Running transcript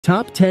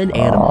Top 10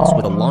 animals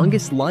with the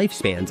longest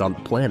lifespans on the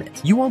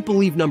planet. You won't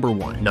believe number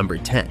 1. Number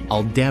 10.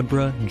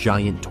 Aldabra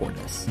giant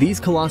tortoise. These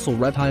colossal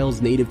reptiles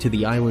native to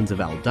the islands of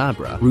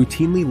Aldabra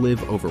routinely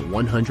live over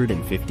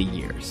 150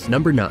 years.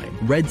 Number 9.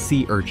 Red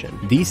Sea urchin.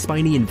 These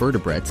spiny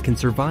invertebrates can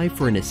survive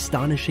for an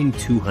astonishing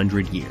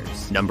 200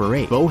 years. Number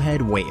 8.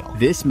 Bowhead whale.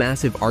 This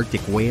massive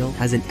Arctic whale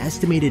has an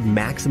estimated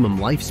maximum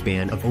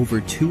lifespan of over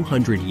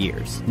 200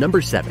 years.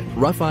 Number 7.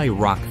 Rough-eye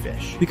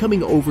rockfish,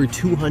 becoming over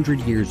 200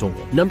 years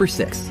old. Number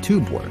 6.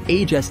 Tubeworms.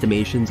 Age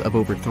estimations of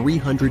over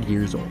 300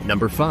 years old.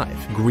 Number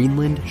 5.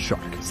 Greenland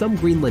shark. Some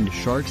Greenland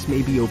sharks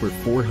may be over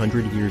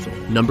 400 years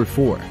old. Number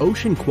 4.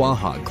 Ocean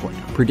quahog clam,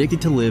 predicted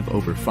to live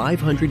over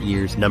 500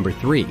 years. Number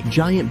 3.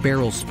 Giant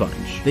barrel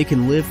sponge. They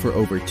can live for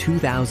over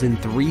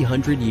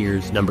 2,300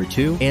 years. Number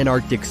 2.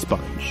 Antarctic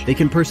sponge. They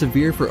can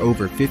persevere for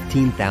over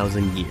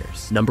 15,000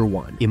 years. Number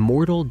 1.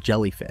 Immortal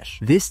jellyfish.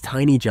 This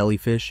tiny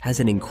jellyfish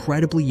has an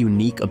incredibly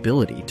unique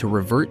ability to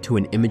revert to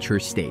an immature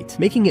state,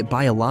 making it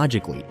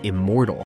biologically immortal.